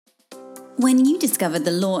When you discovered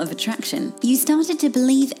the law of attraction, you started to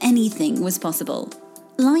believe anything was possible.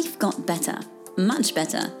 Life got better, much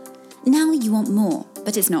better. Now you want more,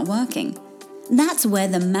 but it's not working. That's where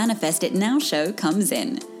the Manifest It Now show comes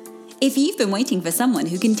in. If you've been waiting for someone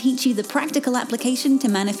who can teach you the practical application to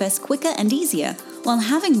manifest quicker and easier while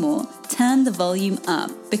having more, turn the volume up,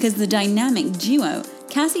 because the dynamic duo,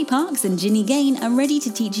 Cassie Parks and Ginny Gain, are ready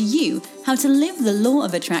to teach you how to live the law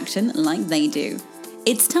of attraction like they do.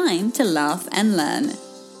 It's time to laugh and learn.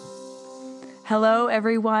 Hello,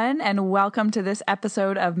 everyone, and welcome to this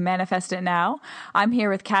episode of Manifest It Now. I'm here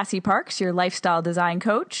with Cassie Parks, your lifestyle design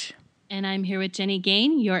coach. And I'm here with Jenny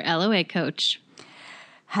Gain, your LOA coach.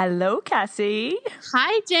 Hello, Cassie.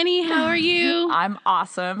 Hi, Jenny. How are you? I'm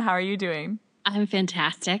awesome. How are you doing? I'm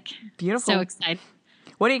fantastic. Beautiful. So excited.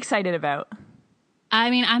 What are you excited about? I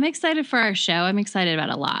mean, I'm excited for our show. I'm excited about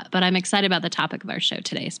a lot, but I'm excited about the topic of our show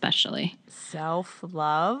today, especially.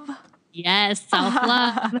 Self-love. Yes,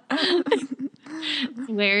 self-love. That's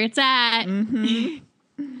where it's at.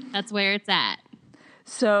 Mm-hmm. That's where it's at.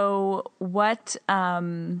 So what's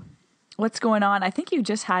going on? I think you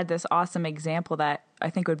just had this awesome example that I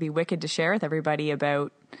think would be wicked to share with everybody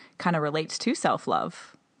about, kind of relates to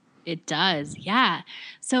self-love. It does, yeah.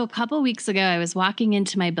 So a couple weeks ago, I was walking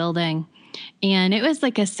into my building, and it was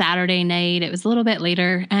like a Saturday night. It was a little bit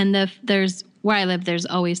later, and there's where I live, there's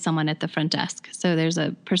always someone at the front desk. So there's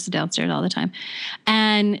a person downstairs all the time.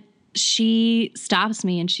 And she stops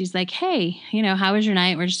me and she's like, hey, how was your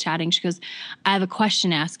night? We're just chatting. She goes, I have a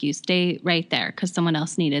question to ask you. Stay right there, because someone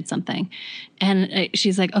else needed something. And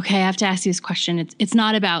she's like, okay, I have to ask you this question. It's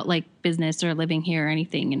not about like business or living here or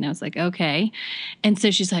anything. And I was like, okay. And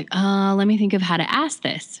so she's like, let me think of how to ask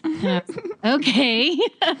this. And I was like, okay.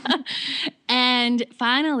 And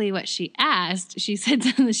finally what she asked, she said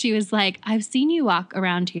something. She was like, I've seen you walk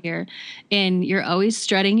around here and you're always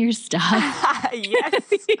strutting your stuff. Yes.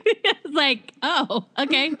 It's like, oh,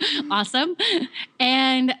 okay, awesome.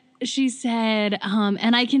 And she said,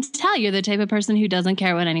 and I can tell you're the type of person who doesn't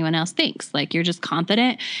care what anyone else thinks. Like, you're just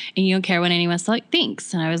confident and you don't care what anyone else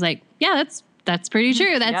thinks. And I was like, yeah, that's pretty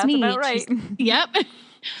true. That's me. That's about right. Yep.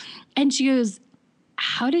 And she goes,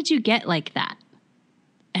 how did you get like that?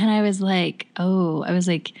 And I was like,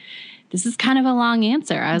 this is kind of a long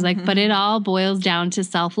answer. I was like, but it all boils down to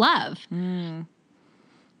self-love. Mm.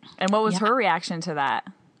 And what was her reaction to that?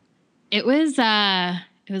 It was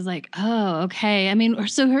like, oh, okay. I mean,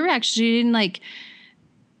 so her reaction,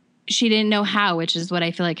 she didn't know how, which is what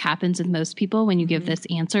I feel like happens with most people when you give this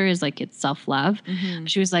answer, is like, it's self-love. Mm-hmm.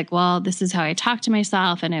 She was like, well, this is how I talk to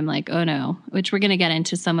myself. And I'm like, oh no, which we're going to get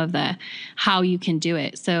into some of the, how you can do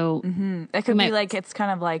it. So it could be like, it's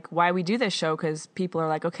kind of like why we do this show. 'Cause people are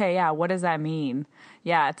like, okay, yeah, what does that mean?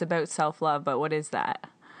 Yeah. It's about self-love, but what is that?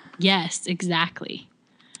 Yes, exactly.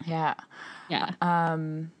 Yeah. Yeah.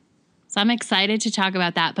 So I'm excited to talk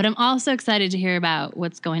about that, but I'm also excited to hear about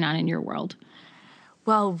what's going on in your world.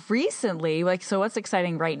 Well, recently, so what's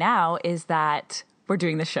exciting right now is that we're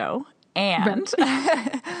doing the show, and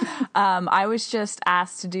I was just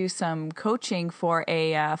asked to do some coaching for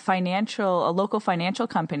a local financial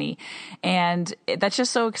company, and that's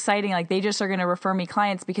just so exciting. Like, they just are going to refer me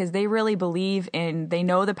clients because they really believe they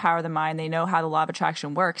know the power of the mind, they know how the law of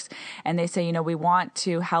attraction works, and they say, we want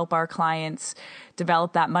to help our clients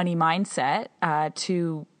develop that money mindset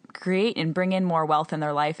to create and bring in more wealth in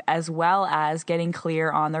their life, as well as getting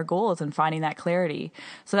clear on their goals and finding that clarity.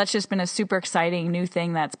 So that's just been a super exciting new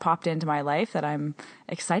thing that's popped into my life that I'm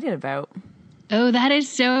excited about. Oh, that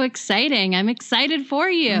is so exciting. I'm excited for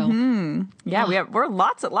you. Mm-hmm. Yeah, we're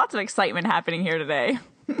lots of excitement happening here today.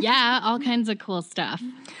 Yeah, all kinds of cool stuff.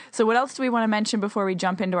 So what else do we want to mention before we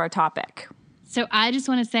jump into our topic? So I just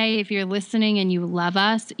want to say, if you're listening and you love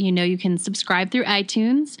us, you can subscribe through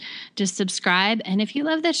iTunes. Just subscribe. And if you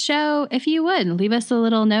love this show, if you would, leave us a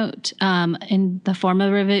little note in the form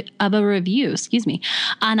of a review,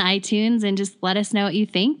 on iTunes, and just let us know what you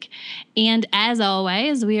think. And as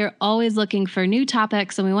always, we are always looking for new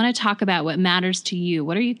topics, and we want to talk about what matters to you.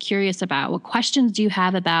 What are you curious about? What questions do you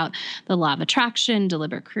have about the law of attraction,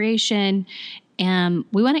 deliberate creation? And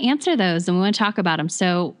we want to answer those, and we want to talk about them.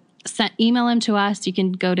 So email them to us. You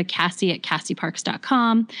can go to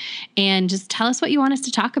Cassie@CassieParks.com and just tell us what you want us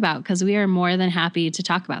to talk about, because we are more than happy to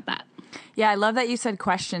talk about that. Yeah, I love that you said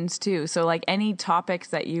questions too. So like any topics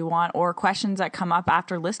that you want or questions that come up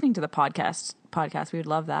after listening to the podcast, we would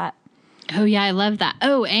love that. Oh, yeah, I love that.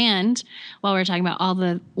 Oh, and while we're talking about all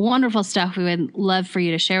the wonderful stuff we would love for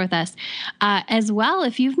you to share with us, as well,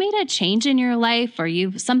 if you've made a change in your life or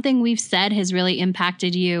something we've said has really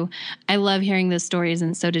impacted you, I love hearing those stories,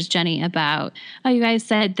 and so does Jenny, about, oh, you guys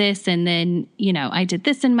said this, and then, I did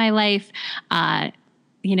this in my life.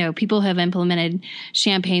 People have implemented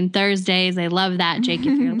Champagne Thursdays. I love that, Jake,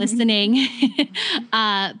 if you're listening,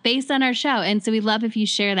 based on our show. And so we'd love if you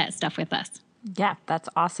share that stuff with us. Yeah, that's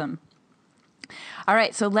awesome. All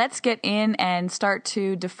right, so let's get in and start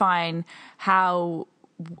to define how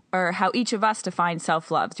each of us define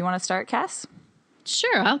self-love. Do you want to start, Cass?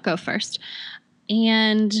 Sure, I'll go first.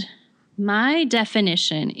 And my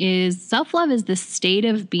definition is self-love is the state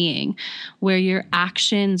of being where your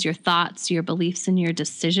actions, your thoughts, your beliefs, and your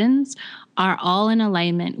decisions are all in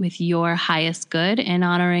alignment with your highest good and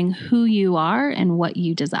honoring who you are and what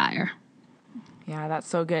you desire. Yeah, that's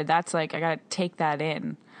so good. That's like, I got to take that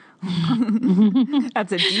in.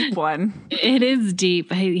 That's a deep one. It is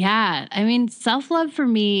deep. Yeah. I mean, self-love for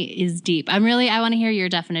me is deep. I want to hear your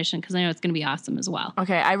definition because I know it's going to be awesome as well.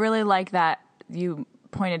 Okay. I really like that you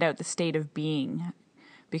pointed out the state of being,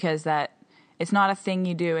 because that it's not a thing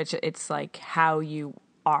you do. It's like how you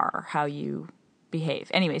are, how you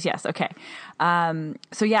behave. Anyways, yes. Okay.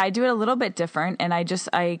 So yeah, I do it a little bit different, and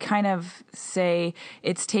I kind of say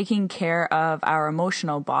it's taking care of our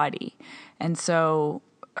emotional body. And so,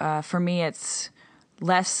 for me, it's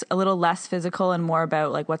a little less physical and more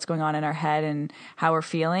about like what's going on in our head and how we're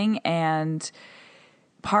feeling. And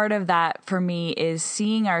part of that for me is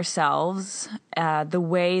seeing ourselves the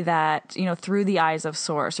way that, through the eyes of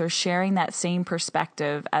Source, or sharing that same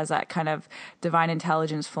perspective as that kind of divine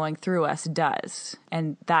intelligence flowing through us does.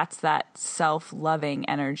 And that's that self-loving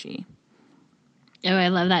energy. Oh, I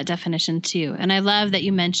love that definition too. And I love that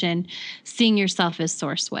you mentioned seeing yourself as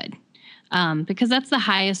Source would. Because that's the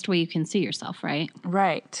highest way you can see yourself, right?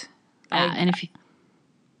 Right. I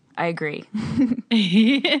agree.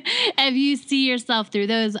 If you see yourself through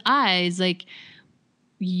those eyes, like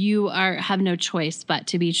you have no choice but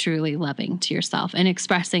to be truly loving to yourself and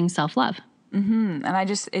expressing self-love. Mm-hmm.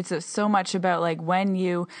 And it's so much about like when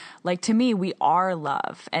you, like, to me, we are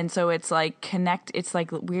love. And so it's like it's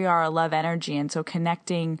like we are a love energy. And so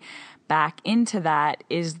connecting back into that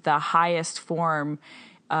is the highest form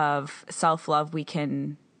of self-love we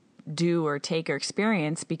can do or take or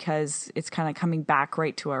experience, because it's kind of coming back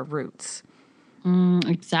right to our roots.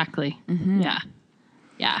 Exactly. Mm-hmm. Yeah.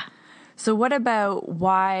 Yeah. So what about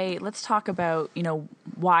let's talk about,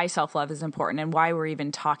 why self-love is important and why we're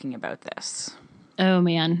even talking about this. Oh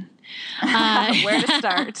man. Where to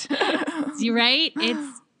start? Right?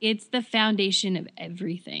 It's the foundation of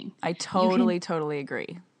everything. I totally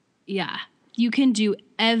agree. Yeah. You can do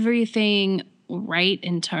everything right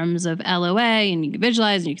in terms of LOA, and you can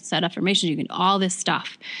visualize and you can set affirmations, you can all this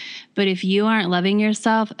stuff. But if you aren't loving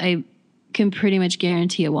yourself, I can pretty much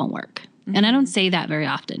guarantee it won't work. Mm-hmm. And I don't say that very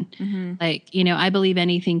often. Mm-hmm. Like, I believe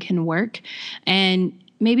anything can work, and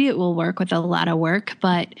maybe it will work with a lot of work.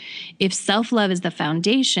 But if self-love is the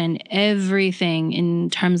foundation, everything in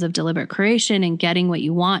terms of deliberate creation and getting what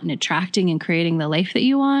you want and attracting and creating the life that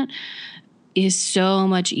you want is so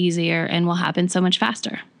much easier and will happen so much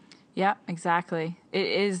faster. Yeah, exactly.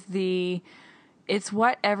 It's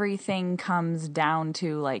what everything comes down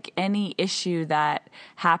to. Like any issue that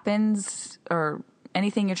happens or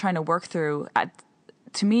anything you're trying to work through,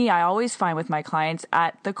 to me, I always find with my clients,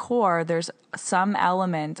 at the core, there's some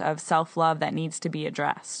element of self-love that needs to be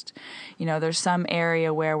addressed. There's some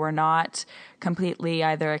area where we're not completely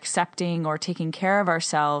either accepting or taking care of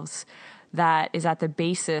ourselves that is at the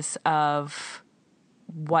basis of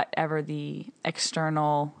whatever the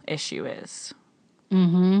external issue is.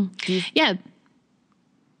 Mm-hmm. Yeah.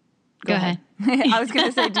 Go ahead. I was going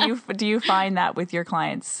to say, do you find that with your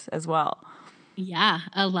clients as well? Yeah,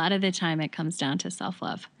 a lot of the time it comes down to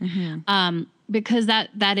self-love. Mm-hmm. Because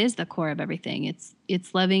that is the core of everything.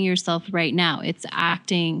 It's loving yourself right now. It's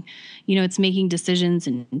acting, it's making decisions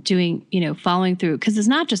and doing, following through. Because it's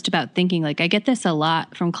not just about thinking. Like I get this a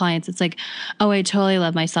lot from clients. It's like, oh, I totally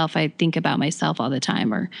love myself. I think about myself all the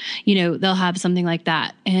time. Or, they'll have something like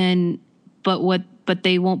that. But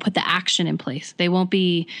they won't put the action in place. They won't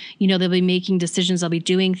be, they'll be making decisions. They'll be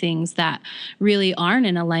doing things that really aren't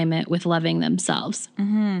in alignment with loving themselves.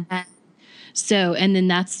 Mm-hmm. So, and then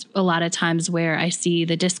that's a lot of times where I see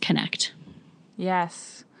the disconnect.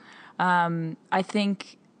 Yes. I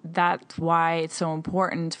think that's why it's so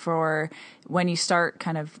important for when you start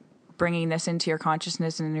kind of bringing this into your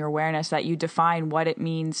consciousness and your awareness, that you define what it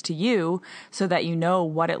means to you so that you know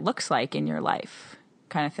what it looks like in your life,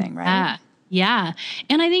 kind of thing, right? Yeah.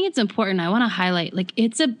 And I think it's important. I want to highlight, like,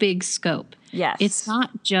 it's a big scope. Yes. It's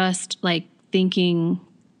not just like thinking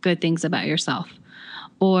good things about yourself,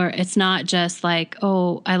 or it's not just like,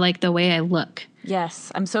 oh, I like the way I look.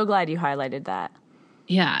 Yes. I'm so glad you highlighted that.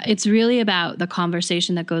 Yeah. It's really about the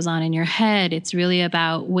conversation that goes on in your head. It's really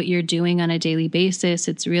about what you're doing on a daily basis.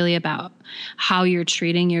 It's really about how you're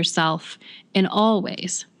treating yourself in all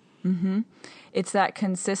ways. Mm-hmm. It's that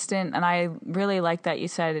consistent, and I really like that you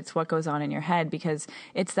said it's what goes on in your head, because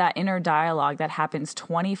it's that inner dialogue that happens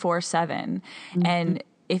 24/7. And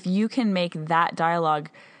if you can make that dialogue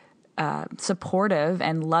supportive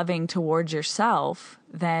and loving towards yourself,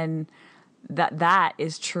 then that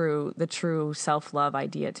is the true self-love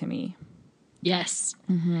idea to me. Yes.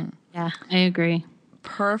 Yeah, I agree.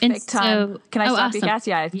 Perfect time. Can I stop awesome. you, Cass?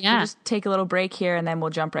 Yeah. We'll Yeah. just take a little break here and then we'll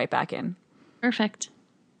jump right back in. Perfect.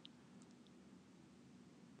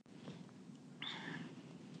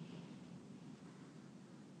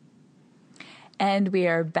 And we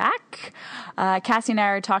are back. Cassie and I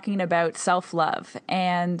are talking about self-love.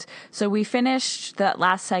 And so we finished that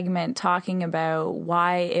last segment talking about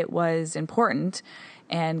why it was important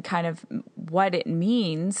and kind of what it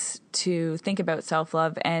means to think about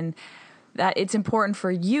self-love, and that it's important for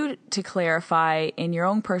you to clarify in your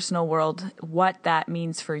own personal world what that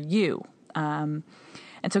means for you. And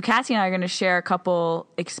so Cassie and I are going to share a couple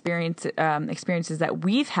experiences that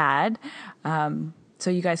we've had, so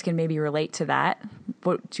you guys can maybe relate to that.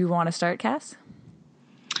 What, do you want to start, Cass?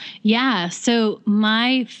 Yeah. So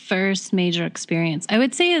my first major experience, I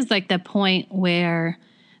would say, is like the point where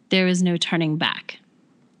there was no turning back.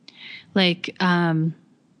 Like,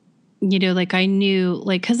 like I knew,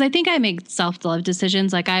 like, cause I think I make self-love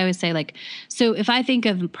decisions. Like I always say, like, so if I think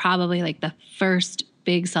of probably like the first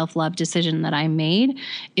big self-love decision that I made,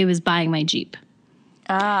 it was buying my Jeep.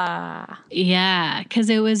 Yeah, because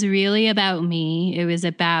it was really about me. It was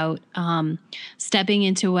about stepping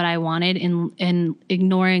into what I wanted and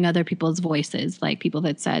ignoring other people's voices, like people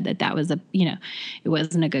that said that was it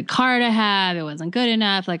wasn't a good car to have, it wasn't good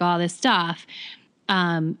enough, like all this stuff.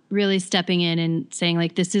 Really stepping in and saying,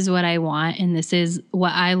 like, this is what I want and this is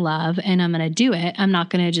what I love and I'm going to do it. I'm not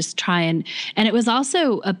going to just try and it was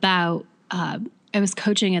also about, I was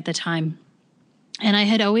coaching at the time, and I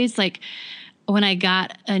had always, like, when I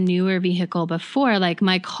got a newer vehicle before, like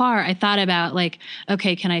my car, I thought about, like,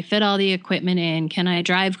 okay, can I fit all the equipment in? Can I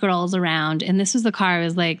drive girls around? And this was the car I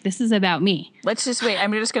was like, this is about me. Let's just wait.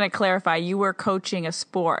 I'm just going to clarify. You were coaching a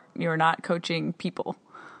sport. You were not coaching people.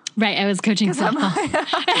 Right. I was coaching softball.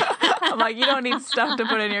 I'm like, you don't need stuff to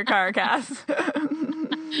put in your car, Cass.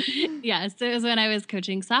 Yeah. So it was when I was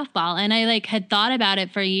coaching softball, and I like had thought about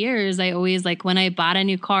it for years. I always, like, when I bought a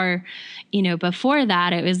new car, before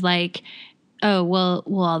that, it was like, oh, well,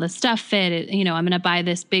 will all the stuff fit? I'm going to buy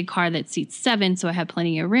this big car that seats 7, so I have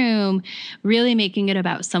plenty of room, really making it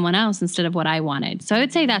about someone else instead of what I wanted. So I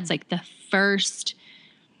would say that's like the first,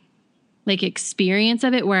 like, experience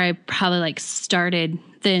of it where I probably, like, started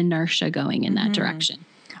the inertia going in that direction.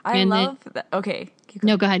 I love that. Okay.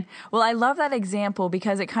 No, go ahead. Well, I love that example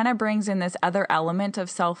because it kind of brings in this other element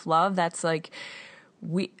of self-love that's like,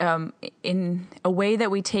 we in a way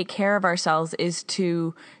that we take care of ourselves is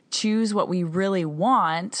to choose what we really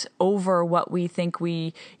want over what we think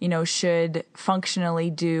we, should functionally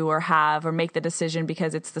do or have, or make the decision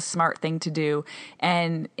because it's the smart thing to do.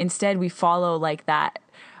 And instead we follow, like, that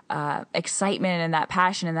excitement and that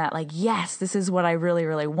passion and that, like, yes, this is what I really,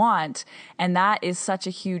 really want. And that is such a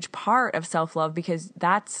huge part of self-love, because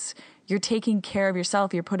you're taking care of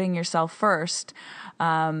yourself. You're putting yourself first.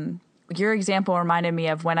 Your example reminded me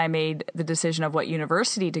of when I made the decision of what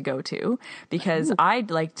university to go to, because I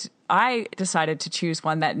decided to choose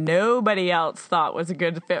one that nobody else thought was a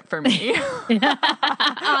good fit for me.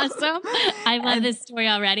 Awesome. I love this story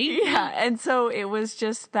already. Yeah. And so it was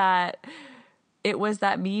that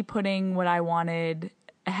me putting what I wanted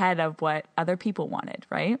ahead of what other people wanted.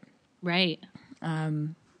 Right. Right.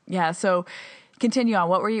 Yeah. So continue on.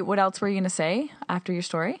 What else were you going to say after your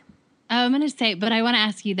story? I'm going to say, but I want to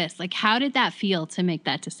ask you this, like, how did that feel to make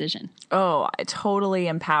that decision? Oh, totally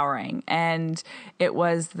empowering. And it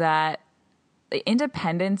was that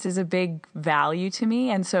independence is a big value to me.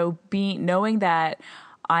 And so knowing that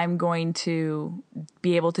I'm going to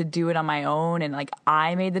be able to do it on my own, and, like,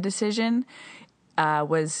 I made the decision,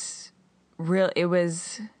 was real. It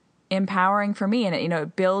was empowering for me. And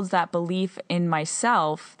it builds that belief in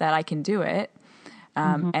myself that I can do it.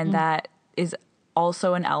 And that is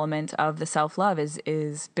also an element of the self-love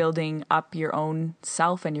is building up your own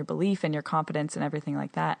self and your belief and your confidence and everything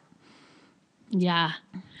like that. Yeah.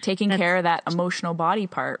 Taking care of that emotional body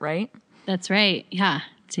part, right? That's right. Yeah.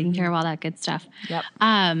 taking care of all that good stuff. Yep.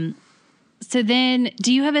 So then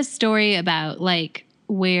do you have a story about like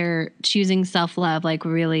where choosing self-love like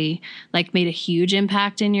really like made a huge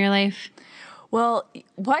impact in your life? Well,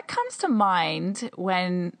 what comes to mind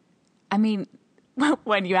when you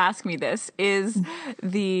ask me this is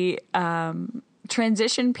the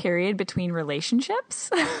transition period between relationships.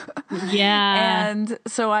 Yeah. And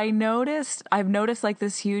so I've noticed like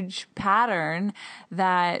this huge pattern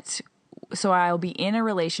that so I'll be in a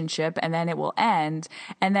relationship and then it will end.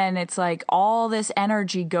 And then it's like all this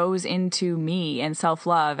energy goes into me and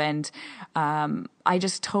self-love. And I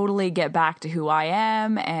just totally get back to who I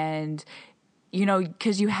am. And, you know,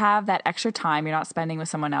 because you have that extra time you're not spending with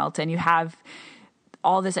someone else and you have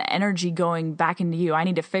all this energy going back into you. I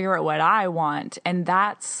need to figure out what I want. And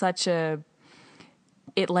that's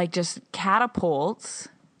it like just catapults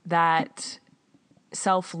that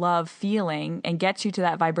self-love feeling and gets you to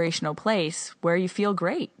that vibrational place where you feel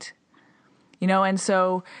great, you know? And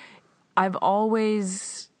so I've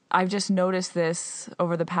just noticed this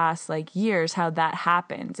over the past like years, how that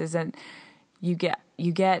happens is that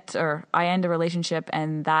I end a relationship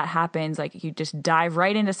and that happens. Like you just dive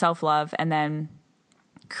right into self-love and then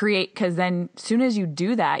because then as soon as you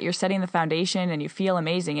do that, you're setting the foundation and you feel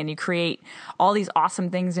amazing and you create all these awesome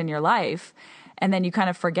things in your life. And then you kind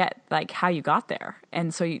of forget like how you got there.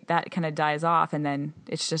 And so that kind of dies off and then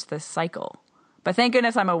it's just this cycle. But thank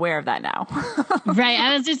goodness I'm aware of that now. Right.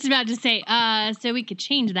 I was just about to say, so we could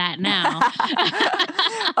change that now.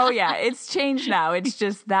 Oh yeah, it's changed now. It's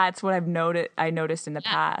just, that's what I noticed in the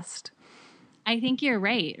past. I think you're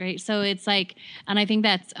right. Right. So it's like, and I think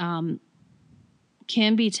that's,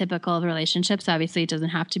 can be typical of relationships. Obviously, it doesn't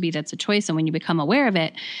have to be. That's a choice. And when you become aware of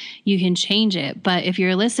it, you can change it. But if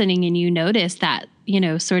you're listening and you notice that, you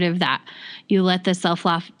know, sort of that you let the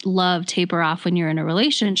self-love taper off when you're in a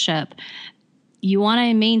relationship, you want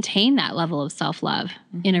to maintain that level of self-love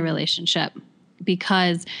in a relationship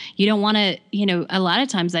because you don't want to, you know, a lot of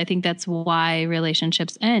times I think that's why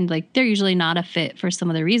relationships end. Like they're usually not a fit for some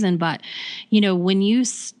other reason. But, you know, when you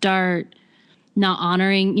start not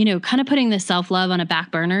honoring, you know, kind of putting the self-love on a back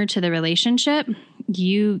burner to the relationship,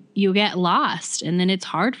 you get lost and then it's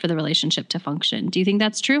hard for the relationship to function. Do you think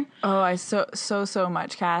that's true? Oh, I so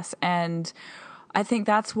much, Cass. And I think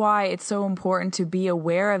that's why it's so important to be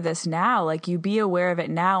aware of this now. Like you be aware of it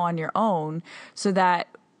now on your own so that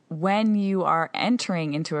when you are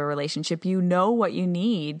entering into a relationship, you know what you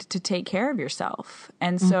need to take care of yourself.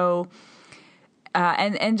 And so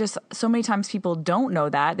and just so many times people don't know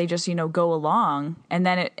that. They just, you know, go along and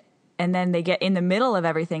then they get in the middle of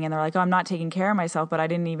everything and they're like, oh, I'm not taking care of myself, but I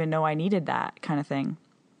didn't even know I needed that kind of thing.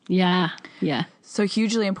 Yeah. Yeah. So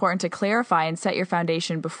hugely important to clarify and set your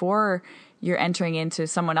foundation before you're entering into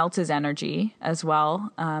someone else's energy as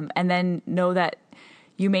well. And then know that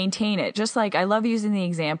you maintain it. Just like I love using the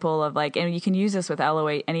example of like, and you can use this with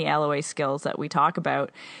any LOA skills that we talk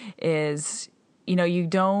about is, you know, you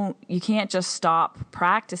can't just stop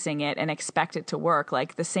practicing it and expect it to work.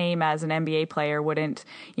 Like the same as an NBA player wouldn't,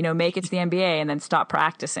 you know, make it to the NBA and then stop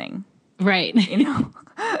practicing. Right. You know,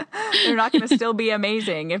 they're not going to still be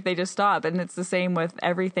amazing if they just stop. And it's the same with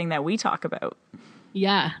everything that we talk about.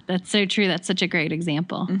 Yeah, that's so true. That's such a great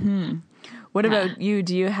example. Mm-hmm. What about you?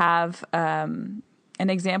 Do you have an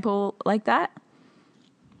example like that?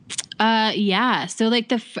 Yeah. So like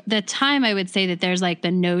the time I would say that there's like the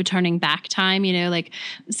no turning back time, you know, like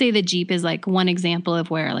say the Jeep is like one example of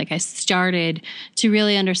where like I started to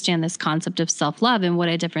really understand this concept of self-love and what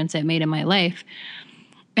a difference it made in my life.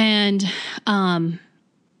 And,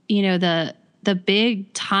 you know, the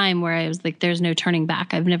big time where I was like, there's no turning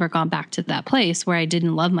back. I've never gone back to that place where I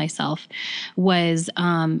didn't love myself was,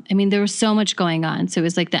 there was so much going on. So it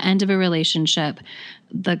was like the end of a relationship,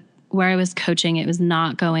 where I was coaching, it was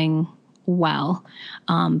not going well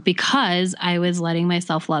because I was letting my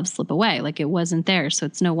self-love slip away. Like it wasn't there. So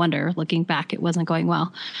it's no wonder looking back, it wasn't going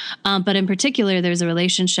well. But in particular, there was a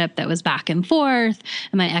relationship that was back and forth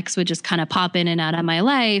and my ex would just kind of pop in and out of my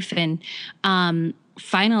life. And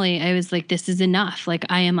finally I was like, this is enough. Like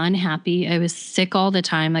I am unhappy. I was sick all the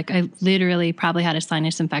time. Like I literally probably had a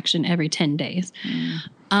sinus infection every 10 days.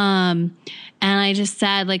 And I just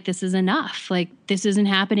said, like, this is enough. Like, this isn't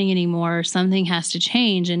happening anymore. Something has to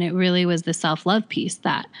change. And it really was the self-love piece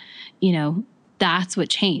that, you know, that's what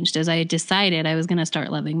changed as I decided I was going to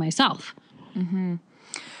start loving myself. Mm-hmm.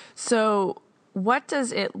 So what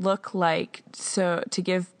does it look like to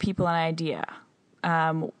give people an idea?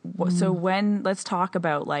 So let's talk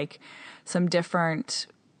about like some different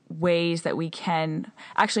ways that we can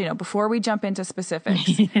actually, before we jump into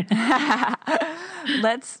specifics,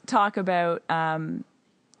 let's talk about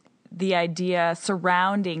the idea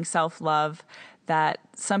surrounding self-love that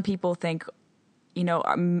some people think,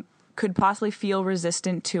 could possibly feel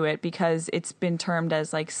resistant to it because it's been termed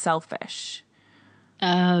as like selfish.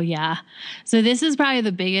 Oh, yeah. So this is probably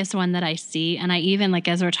the biggest one that I see. And I even, like,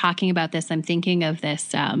 as we're talking about this, I'm thinking of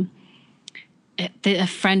this. A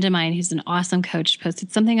friend of mine who's an awesome coach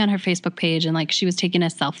posted something on her Facebook page, and like she was taking a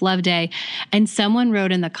self-love day, and someone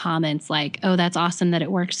wrote in the comments like, oh, that's awesome that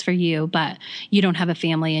it works for you, but you don't have a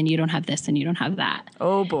family and you don't have this and you don't have that.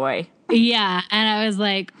 Oh boy. Yeah. And I was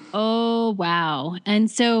like, oh, wow.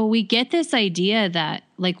 And so we get this idea that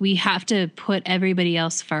like we have to put everybody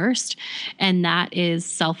else first, and that is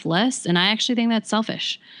selfless. And I actually think that's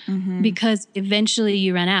selfish because eventually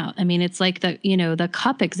you run out. I mean, it's like the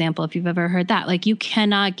cup example, if you've ever heard that, like you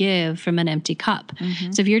cannot give from an empty cup.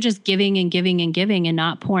 So if you're just giving and giving and giving and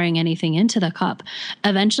not pouring anything into the cup,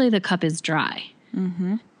 eventually the cup is dry.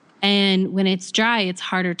 And when it's dry, it's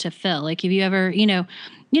harder to fill. Like if you ever,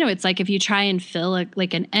 it's like if you try and fill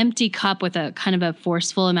like an empty cup with a kind of a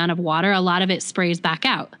forceful amount of water, a lot of it sprays back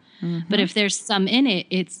out. But if there's some in it,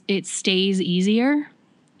 it stays easier.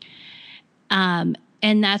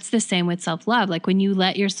 And that's the same with self-love. Like when you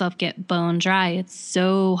let yourself get bone dry, it's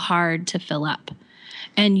so hard to fill up.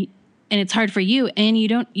 And it's hard for you, and you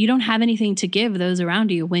don't have anything to give those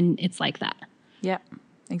around you when it's like that. Yep,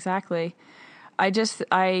 exactly.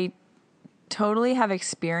 I totally have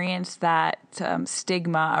experienced that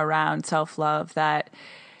stigma around self-love, that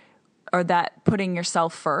putting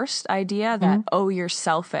yourself first idea that, oh, you're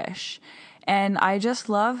selfish. And I just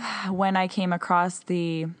love when I came across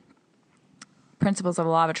the principles of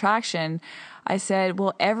the law of attraction, I said,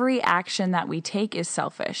 well, every action that we take is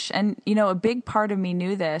selfish. And, a big part of me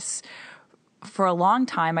knew this for a long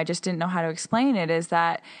time. I just didn't know how to explain it, is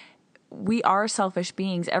that we are selfish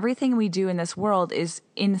beings. Everything we do in this world is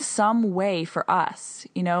in some way for us,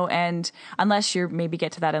 and unless you maybe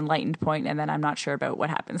get to that enlightened point, and then I'm not sure about what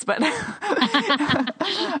happens, but,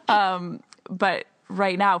 but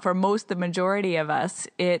right now, for the majority of us,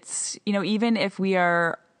 it's, even if we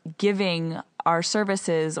are giving our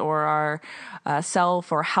services or our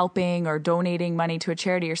self, or helping or donating money to a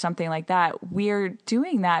charity or something like that, we're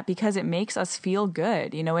doing that because it makes us feel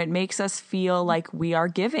good. It makes us feel like we are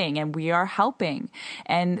giving and we are helping.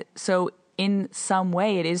 And so in some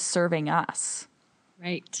way it is serving us.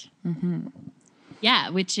 Right. Yeah.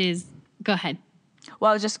 Which is, go ahead.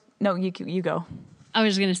 Well, no, you go. I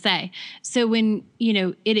was going to say, so when,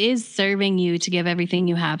 it is serving you to give everything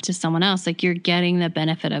you have to someone else, like you're getting the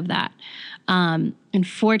benefit of that.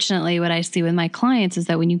 Unfortunately, what I see with my clients is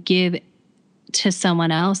that when you give to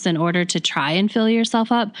someone else in order to try and fill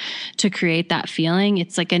yourself up, to create that feeling,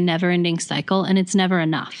 it's like a never-ending cycle, and it's never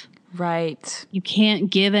enough. Right. You can't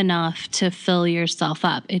give enough to fill yourself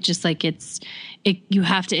up. It's just like you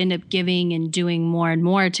have to end up giving and doing more and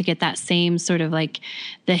more to get that same sort of like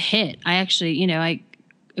the hit. I actually, I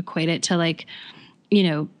equate it to like,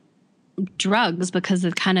 drugs, because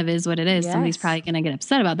it kind of is what it is. Yes. Somebody's probably going to get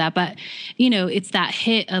upset about that. But, it's that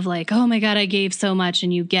hit of like, oh my God, I gave so much.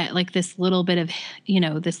 And you get like this little bit of,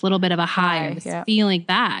 a high, or this feeling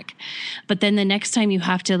back. But then the next time you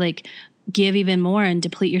have to like give even more and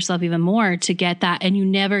deplete yourself even more to get that. And you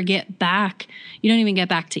never get back. You don't even get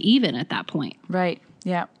back to even at that point. Right.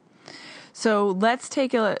 Yeah. So let's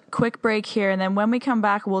take a quick break here. And then when we come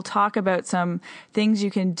back, we'll talk about some things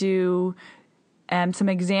you can do and some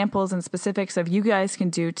examples and specifics of you guys can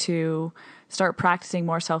do to start practicing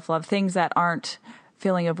more self-love, things that aren't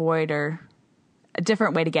filling a void or a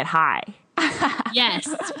different way to get high. Yes,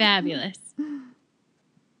 it's fabulous.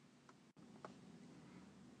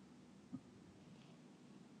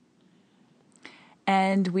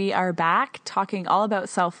 And we are back talking all about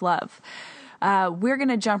self-love. We're going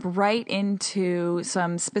to jump right into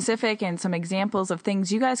some specific and some examples of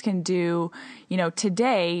things you guys can do,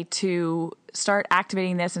 today to start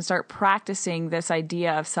activating this and start practicing this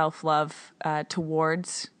idea of self-love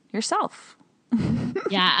towards yourself.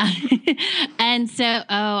 Yeah. And so,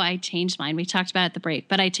 I changed mine. We talked about it at the break,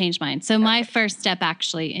 but I changed mine. So my first step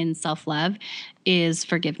actually in self-love is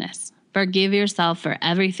forgiveness. Forgive yourself for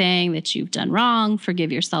everything that you've done wrong.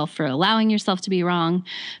 Forgive yourself for allowing yourself to be wrong.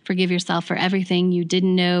 Forgive yourself for everything you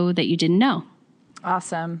didn't know that you didn't know.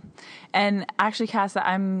 Awesome. And actually, Cass,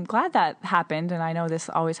 I'm glad that happened. And I know this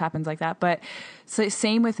always happens like that. But so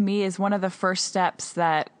same with me, is one of the first steps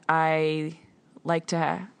that I like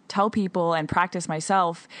to tell people and practice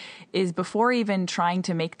myself is, before even trying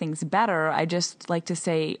to make things better, I just like to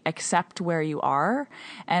say, accept where you are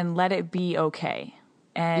and let it be okay.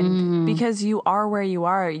 And because you are where you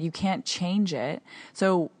are, you can't change it.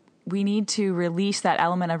 So we need to release that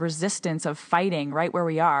element of resistance of fighting right where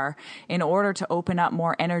we are in order to open up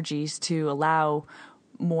more energies to allow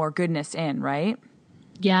more goodness in, right?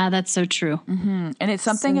 Yeah, that's so true. And it's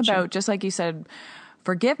something about, just like you said,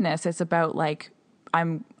 forgiveness. It's about like,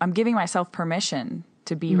 I'm giving myself permission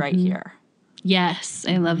to be right here. Yes,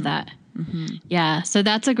 I love that. Yeah, so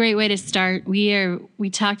that's a great way to start. We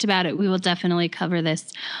talked about it. We will definitely cover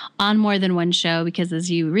this on more than one show because,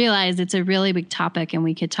 as you realize, it's a really big topic and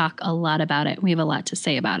we could talk a lot about it. We have a lot to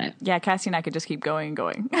say about it. Yeah, Cassie and I could just keep going and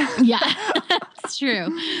going. Yeah, that's true.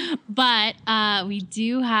 But we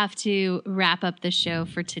do have to wrap up the show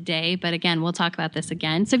for today. But again, we'll talk about this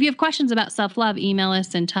again. So if you have questions about self-love, email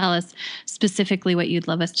us and tell us specifically what you'd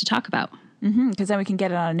love us to talk about. Because then we can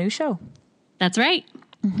get it on a new show. That's right.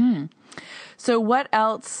 So what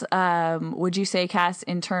else would you say, Cass,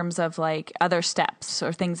 in terms of like other steps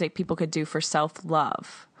or things that people could do for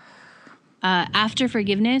self-love? After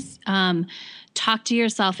forgiveness, talk to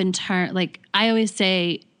yourself in turn. Like I always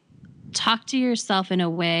say, talk to yourself in a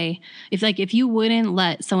way. If you wouldn't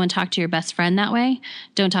let someone talk to your best friend that way,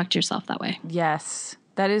 don't talk to yourself that way. Yes.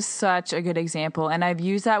 That is such a good example. And I've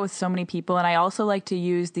used that with so many people. And I also like to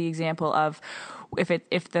use the example of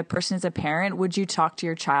if the person is a parent, would you talk to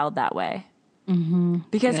your child that way?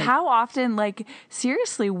 Because how often, like,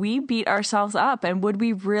 seriously, we beat ourselves up, and would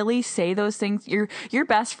we really say those things? Your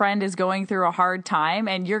best friend is going through a hard time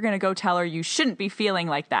and you're going to go tell her you shouldn't be feeling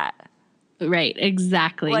like that. Right.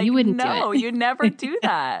 Exactly. Like, you wouldn't do it. No, you never do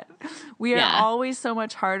that. We are always so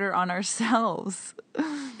much harder on ourselves.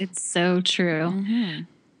 It's so true.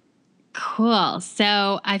 Cool.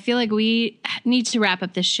 So I feel like we need to wrap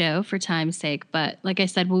up this show for time's sake, but like I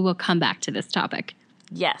said, we will come back to this topic.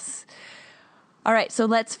 Yes. All right. So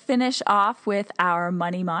let's finish off with our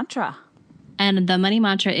money mantra. And the money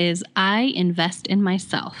mantra is, I invest in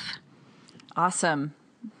myself. Awesome.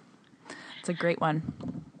 It's a great one.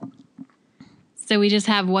 So we just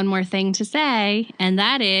have one more thing to say, and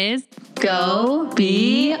that is, Go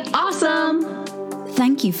be awesome!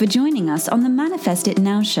 Thank you for joining us on the Manifest It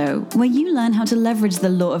Now show, where you learn how to leverage the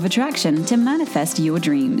law of attraction to manifest your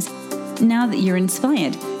dreams. Now that you're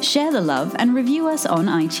inspired, share the love and review us on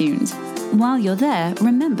iTunes. While you're there,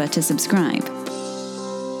 remember to subscribe.